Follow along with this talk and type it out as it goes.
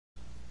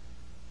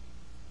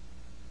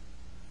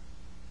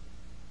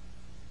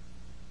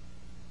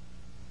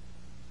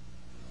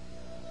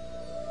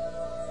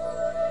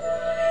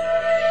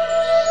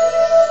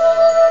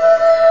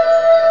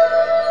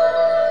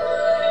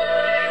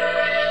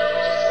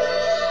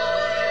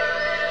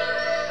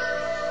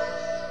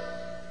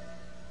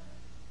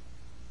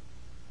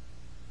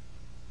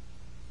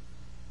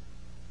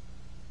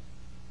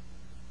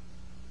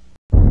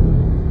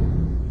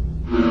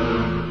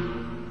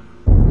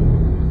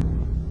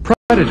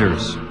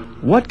Predators.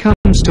 What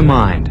comes to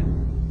mind?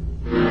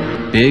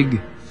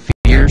 Big,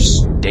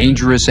 fierce,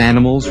 dangerous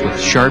animals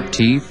with sharp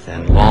teeth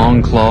and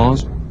long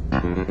claws.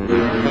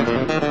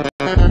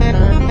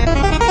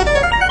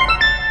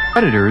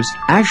 Predators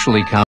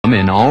actually come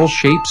in all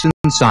shapes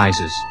and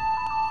sizes.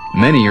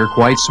 Many are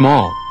quite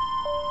small.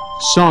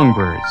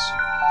 Songbirds,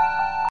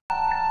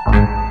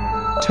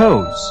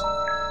 toads,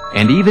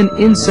 and even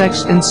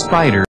insects and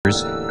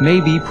spiders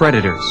may be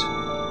predators.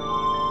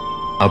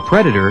 A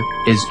predator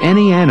is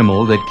any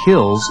animal that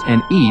kills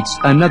and eats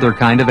another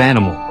kind of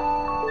animal.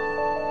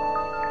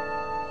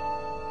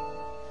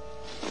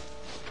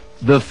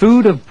 The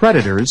food of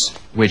predators,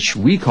 which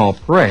we call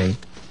prey,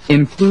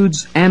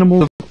 includes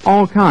animals of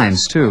all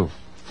kinds too.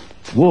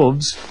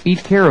 Wolves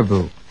eat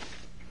caribou.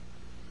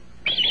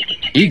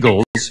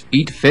 Eagles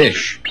eat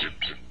fish.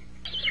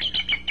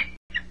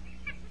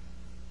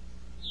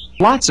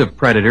 Lots of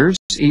predators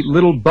eat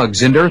little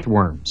bugs and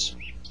earthworms.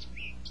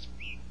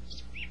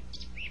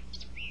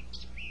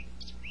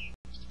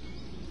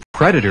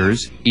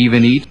 Predators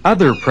even eat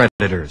other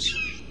predators.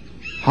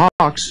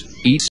 Hawks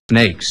eat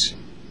snakes.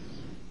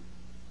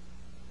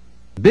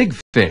 Big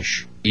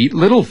fish eat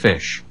little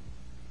fish.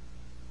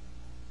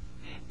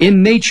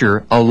 In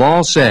nature, a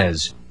law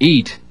says,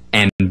 eat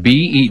and be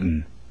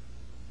eaten.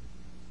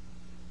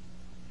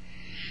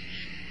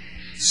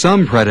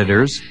 Some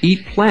predators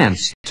eat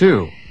plants,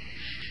 too.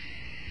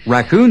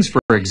 Raccoons,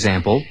 for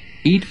example,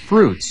 eat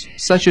fruits,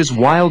 such as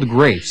wild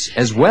grapes,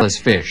 as well as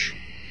fish.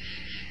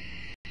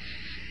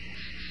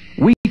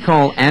 We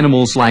call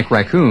animals like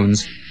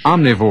raccoons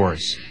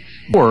omnivores.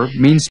 Or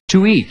means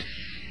to eat.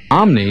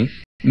 Omni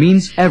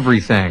means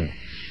everything.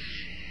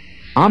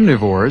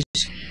 Omnivores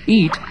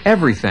eat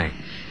everything.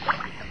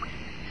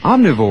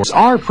 Omnivores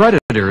are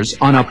predators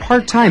on a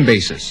part-time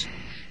basis.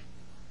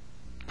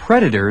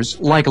 Predators,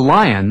 like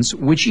lions,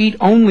 which eat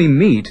only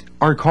meat,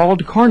 are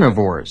called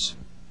carnivores.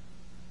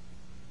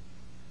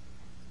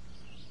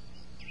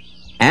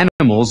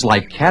 Animals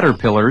like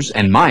caterpillars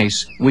and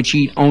mice, which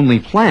eat only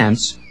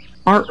plants,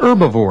 are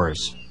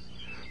herbivores.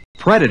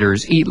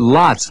 Predators eat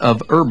lots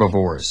of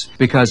herbivores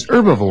because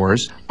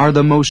herbivores are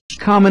the most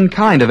common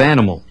kind of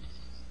animal.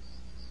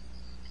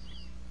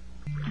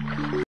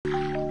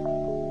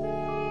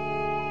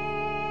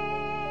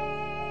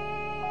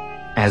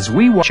 As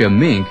we watch a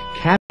mink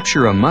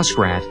capture a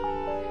muskrat,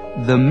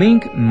 the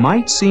mink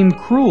might seem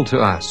cruel to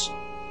us.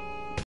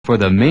 For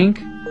the mink,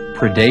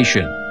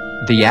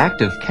 predation, the act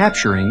of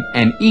capturing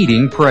and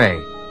eating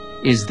prey,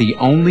 is the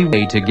only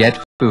way to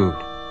get food.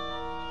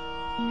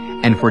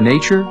 And for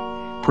nature,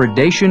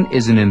 predation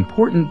is an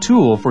important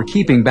tool for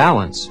keeping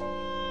balance.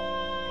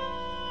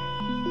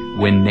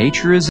 When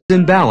nature is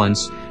in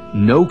balance,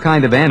 no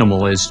kind of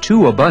animal is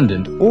too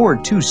abundant or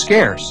too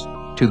scarce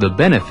to the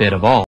benefit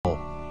of all.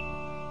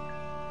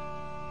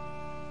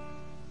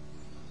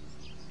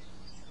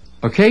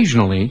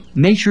 Occasionally,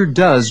 nature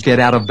does get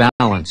out of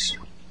balance.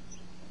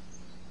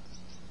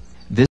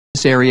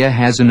 This area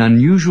has an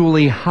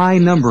unusually high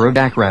number of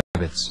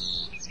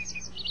jackrabbits.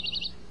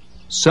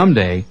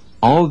 Someday,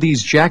 all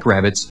these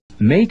jackrabbits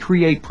may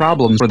create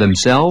problems for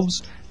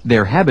themselves,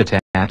 their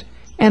habitat,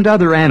 and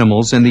other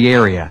animals in the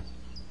area.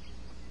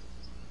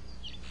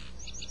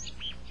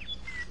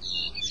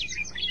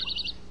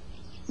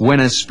 When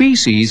a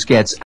species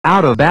gets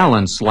out of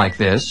balance like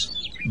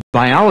this,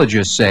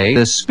 biologists say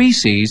the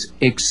species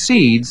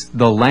exceeds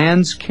the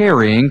land's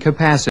carrying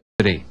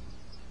capacity.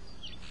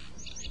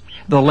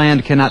 The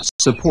land cannot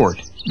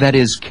support, that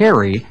is,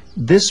 carry,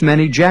 this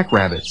many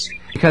jackrabbits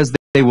because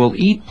they will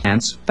eat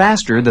plants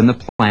faster than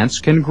the plants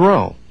can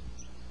grow.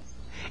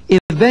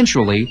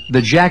 Eventually,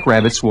 the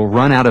jackrabbits will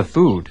run out of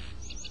food.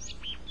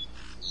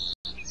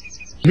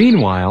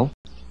 Meanwhile,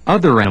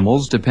 other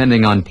animals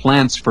depending on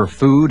plants for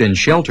food and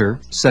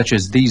shelter, such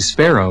as these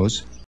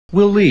sparrows,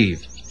 will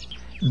leave.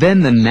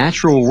 Then the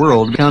natural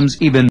world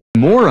becomes even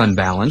more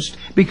unbalanced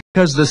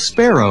because the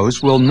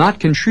sparrows will not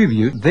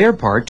contribute their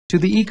part to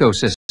the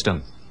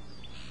ecosystem.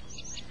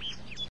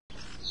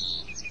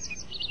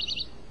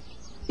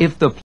 If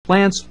the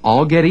plants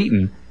all get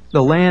eaten,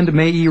 the land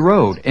may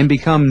erode and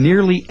become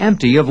nearly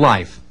empty of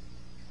life.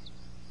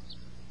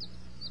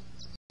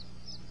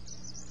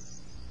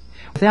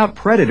 Without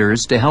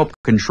predators to help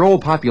control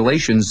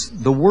populations,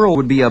 the world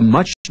would be a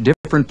much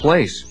different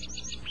place.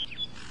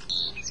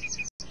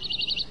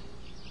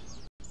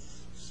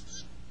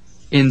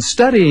 In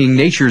studying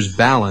nature's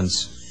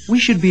balance, we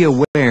should be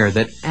aware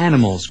that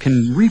animals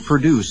can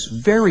reproduce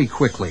very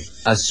quickly,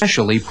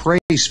 especially prey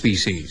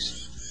species.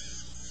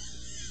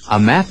 A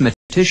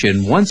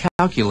mathematician once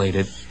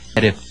calculated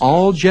that if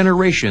all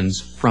generations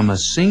from a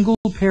single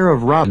pair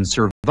of robins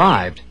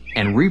survived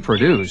and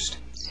reproduced,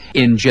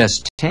 in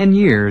just 10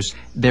 years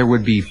there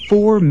would be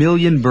 4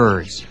 million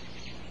birds.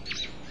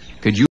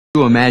 Could you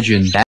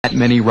imagine that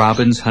many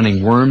robins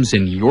hunting worms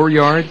in your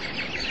yard?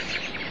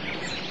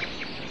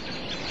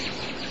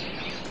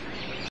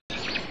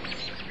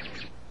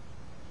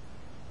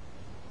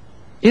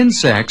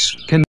 Insects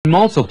can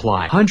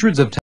multiply hundreds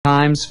of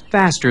times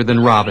faster than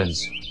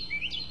robins.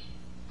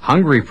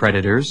 Hungry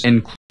predators,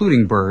 including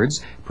including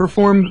birds,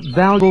 perform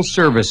valuable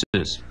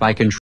services by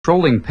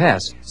controlling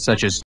pests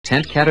such as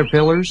tent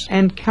caterpillars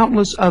and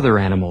countless other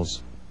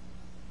animals.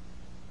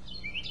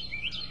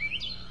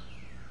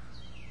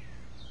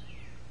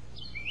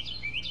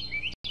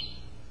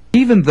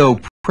 Even though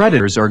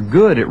predators are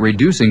good at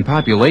reducing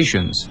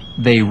populations,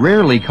 they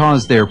rarely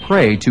cause their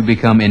prey to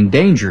become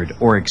endangered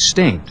or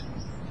extinct.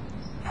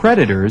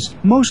 Predators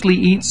mostly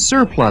eat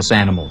surplus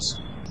animals,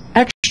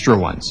 extra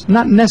ones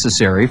not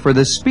necessary for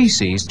the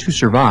species to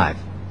survive.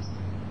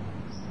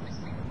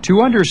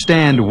 To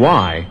understand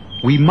why,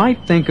 we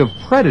might think of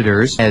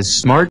predators as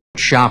smart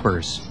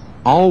shoppers,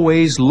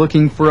 always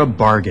looking for a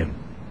bargain.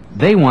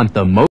 They want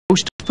the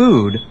most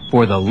food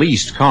for the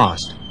least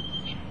cost.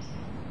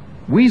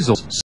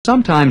 Weasels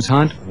sometimes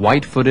hunt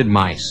white-footed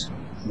mice,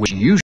 which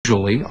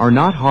usually are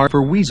not hard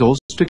for weasels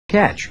to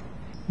catch.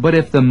 But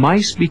if the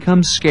mice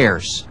become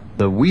scarce,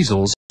 the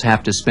weasels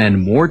have to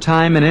spend more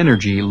time and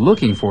energy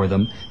looking for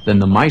them than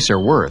the mice are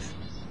worth.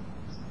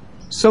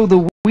 So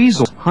the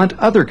weasels hunt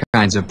other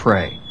kinds of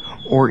prey,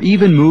 or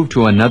even move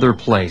to another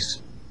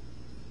place.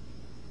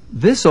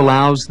 This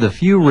allows the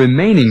few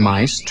remaining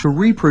mice to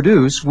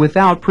reproduce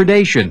without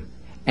predation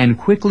and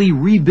quickly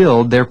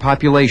rebuild their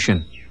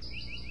population.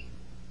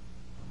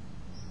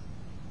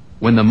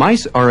 When the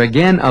mice are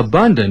again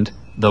abundant,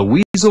 the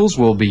weasels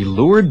will be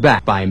lured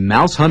back by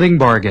mouse-hunting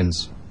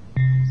bargains.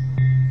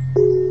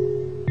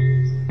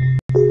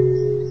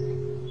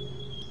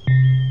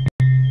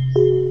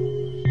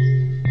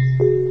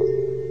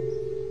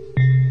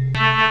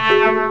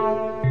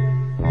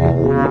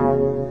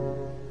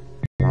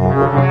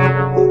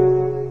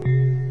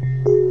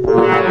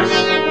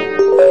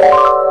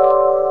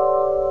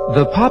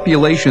 The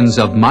populations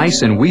of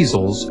mice and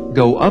weasels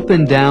go up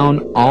and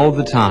down all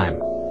the time.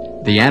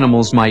 The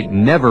animals might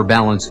never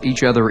balance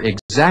each other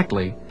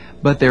exactly,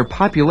 but their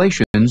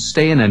populations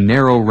stay in a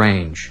narrow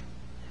range.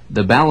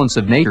 The balance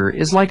of nature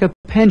is like a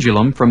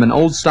pendulum from an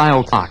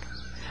old-style clock.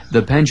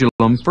 The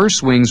pendulum first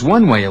swings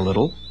one way a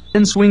little,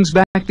 then swings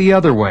back the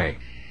other way.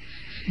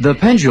 The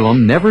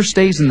pendulum never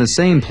stays in the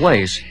same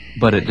place,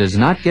 but it does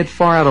not get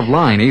far out of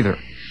line either.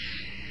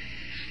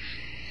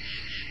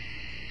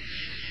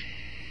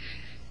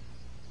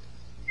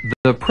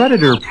 The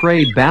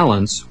predator-prey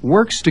balance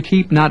works to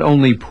keep not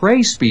only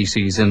prey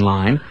species in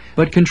line,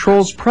 but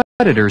controls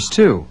predators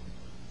too.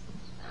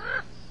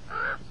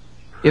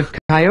 If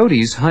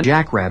coyotes hunt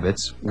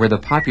jackrabbits where the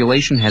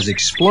population has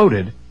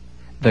exploded,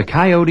 the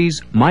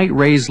coyotes might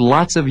raise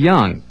lots of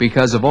young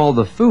because of all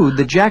the food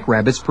that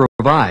jackrabbits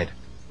provide.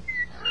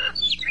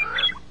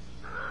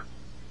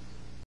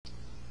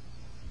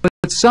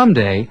 But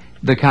someday,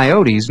 the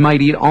coyotes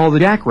might eat all the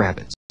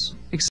jackrabbits,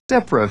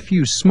 except for a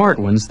few smart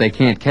ones they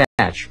can't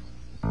catch.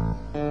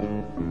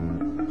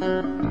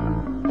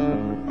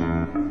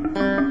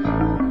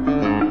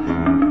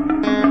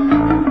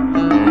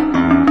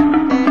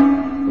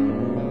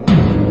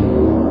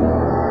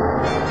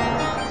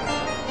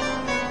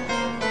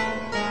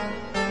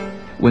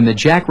 When the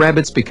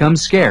jackrabbits become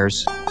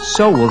scarce,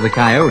 so will the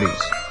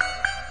coyotes.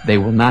 They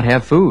will not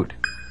have food.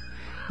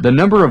 The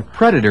number of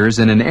predators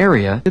in an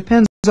area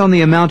depends on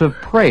the amount of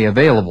prey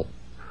available.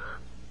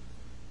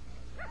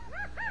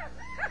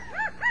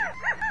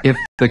 If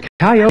the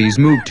coyotes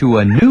move to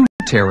a new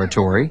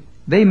territory,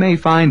 they may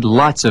find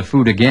lots of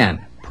food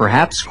again,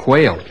 perhaps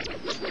quail.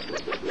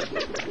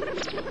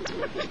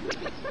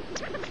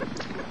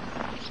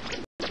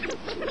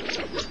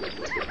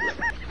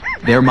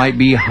 There might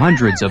be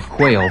hundreds of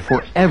quail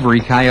for every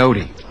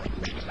coyote.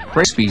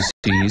 Prey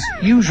species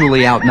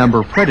usually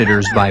outnumber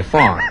predators by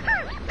far.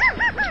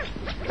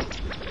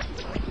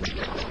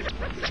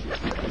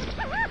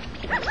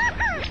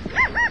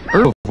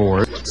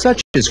 Herbivores,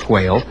 such as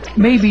quail,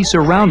 may be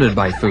surrounded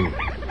by food.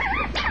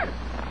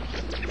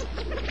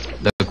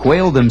 The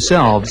quail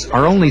themselves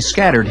are only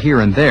scattered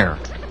here and there.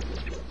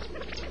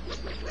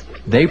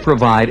 They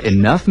provide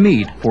enough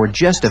meat for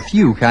just a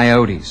few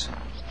coyotes.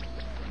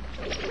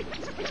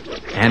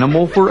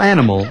 Animal for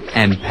animal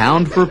and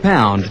pound for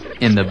pound,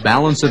 in the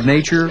balance of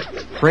nature,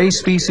 prey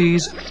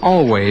species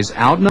always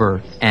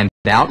outnumber and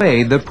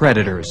outweigh the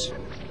predators.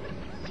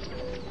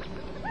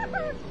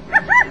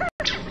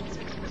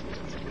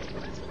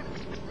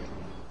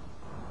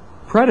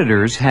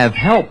 Predators have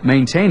helped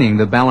maintaining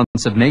the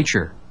balance of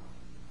nature.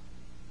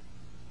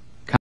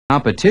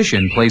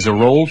 Competition plays a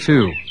role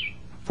too.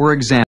 For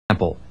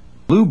example,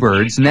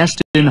 bluebirds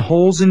nest in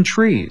holes in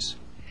trees.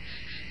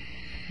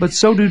 But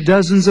so do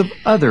dozens of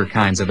other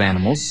kinds of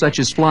animals, such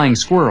as flying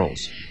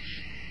squirrels.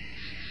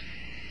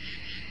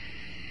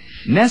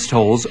 Nest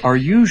holes are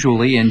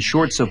usually in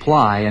short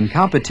supply, and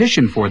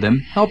competition for them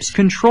helps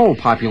control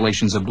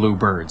populations of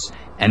bluebirds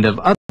and of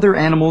other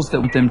animals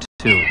that want them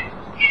too.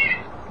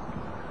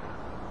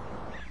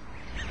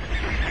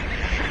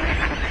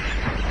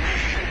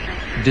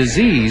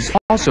 Disease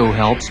also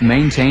helps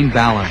maintain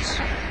balance.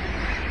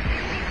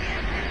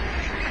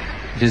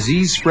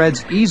 Disease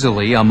spreads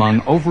easily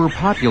among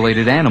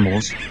overpopulated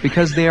animals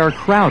because they are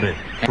crowded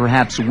and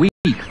perhaps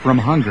weak from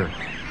hunger.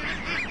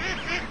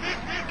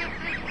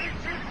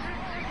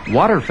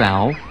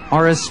 Waterfowl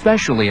are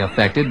especially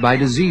affected by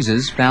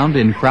diseases found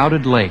in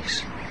crowded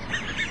lakes.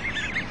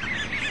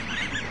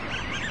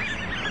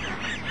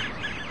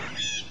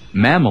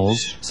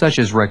 Mammals, such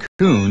as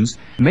raccoons,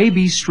 may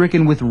be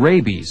stricken with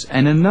rabies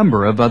and a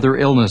number of other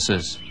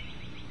illnesses.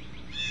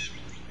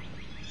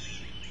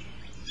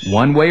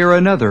 One way or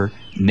another,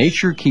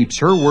 nature keeps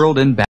her world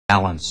in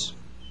balance.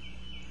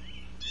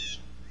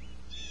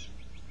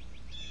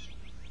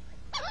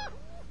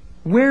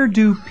 Where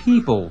do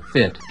people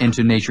fit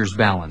into nature's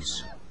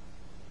balance?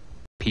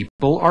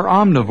 People are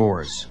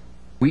omnivores.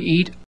 We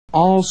eat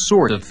all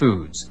sorts of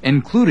foods,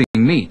 including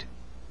meat.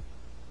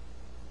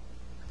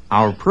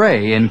 Our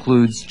prey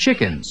includes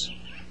chickens,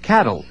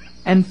 cattle,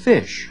 and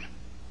fish.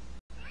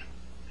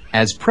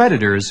 As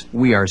predators,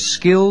 we are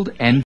skilled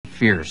and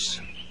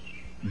fierce.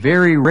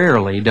 Very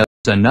rarely does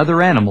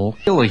another animal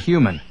kill a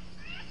human.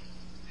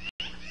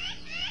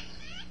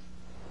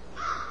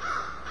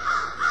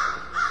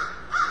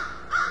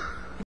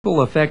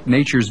 People affect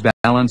nature's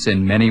balance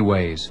in many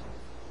ways.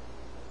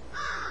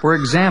 For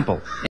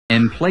example,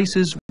 in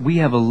places we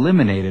have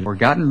eliminated or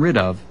gotten rid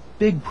of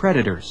big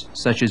predators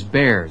such as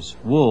bears,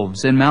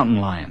 wolves, and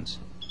mountain lions.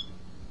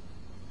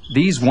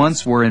 These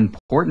once were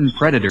important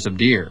predators of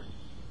deer.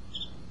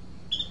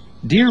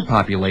 Deer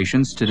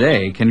populations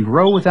today can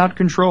grow without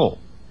control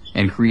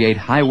and create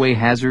highway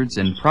hazards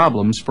and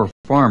problems for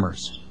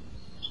farmers.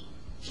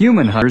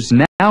 Human hunters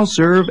now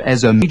serve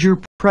as a major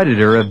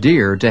predator of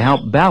deer to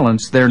help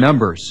balance their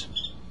numbers.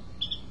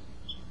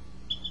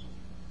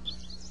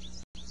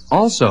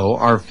 Also,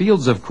 our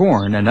fields of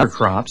corn and other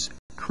crops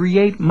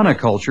create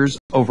monocultures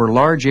over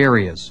large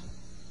areas.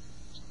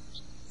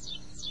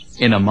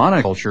 In a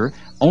monoculture,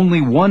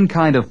 only one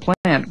kind of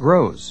plant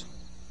grows.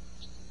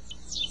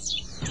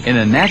 In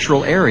a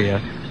natural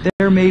area,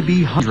 there may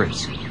be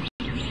hundreds.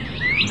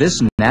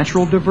 This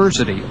natural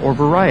diversity or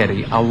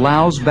variety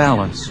allows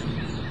balance.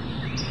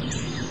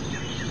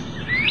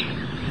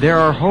 There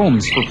are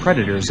homes for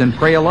predators and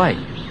prey alike.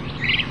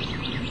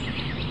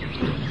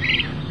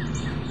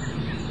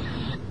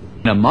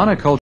 In a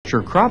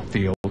monoculture crop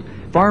field,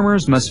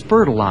 farmers must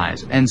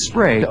fertilize and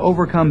spray to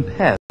overcome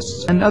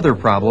pests and other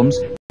problems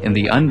in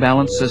the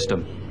unbalanced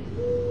system.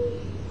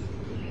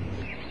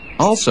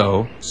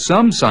 Also,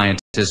 some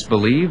scientists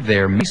believe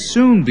there may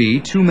soon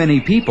be too many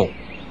people.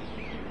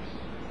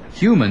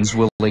 Humans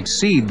will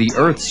exceed the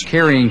Earth's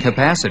carrying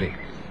capacity.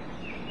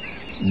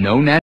 No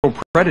natural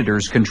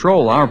predators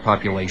control our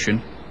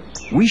population.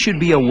 We should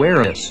be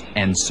aware of this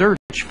and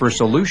search for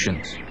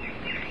solutions.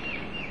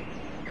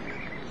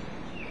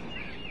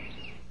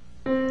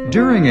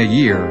 During a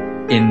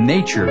year, in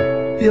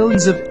nature,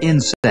 billions of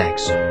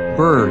insects,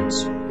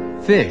 birds,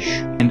 fish,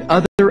 and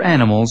other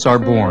animals are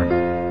born.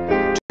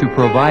 To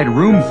provide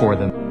room for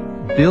them,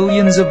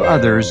 billions of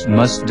others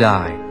must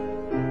die.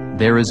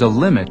 There is a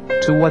limit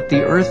to what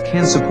the Earth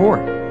can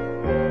support.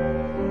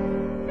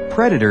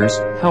 Predators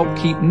help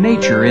keep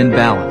nature in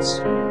balance.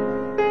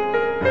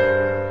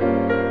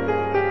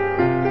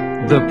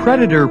 The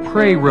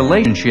predator-prey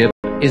relationship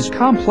is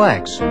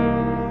complex.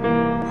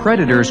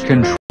 Predators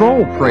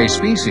control prey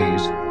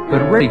species,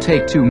 but rarely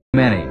take too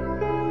many.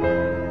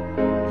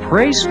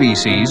 Prey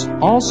species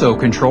also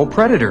control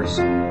predators,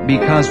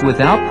 because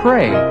without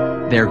prey,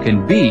 there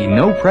can be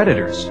no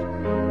predators.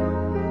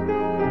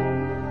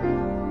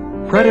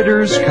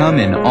 Predators come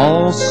in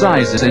all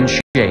sizes and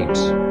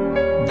shapes.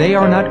 They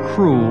are not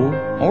cruel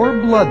or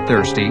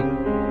bloodthirsty.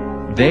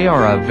 They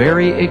are a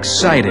very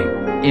exciting,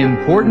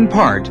 important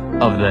part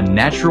of the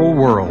natural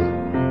world.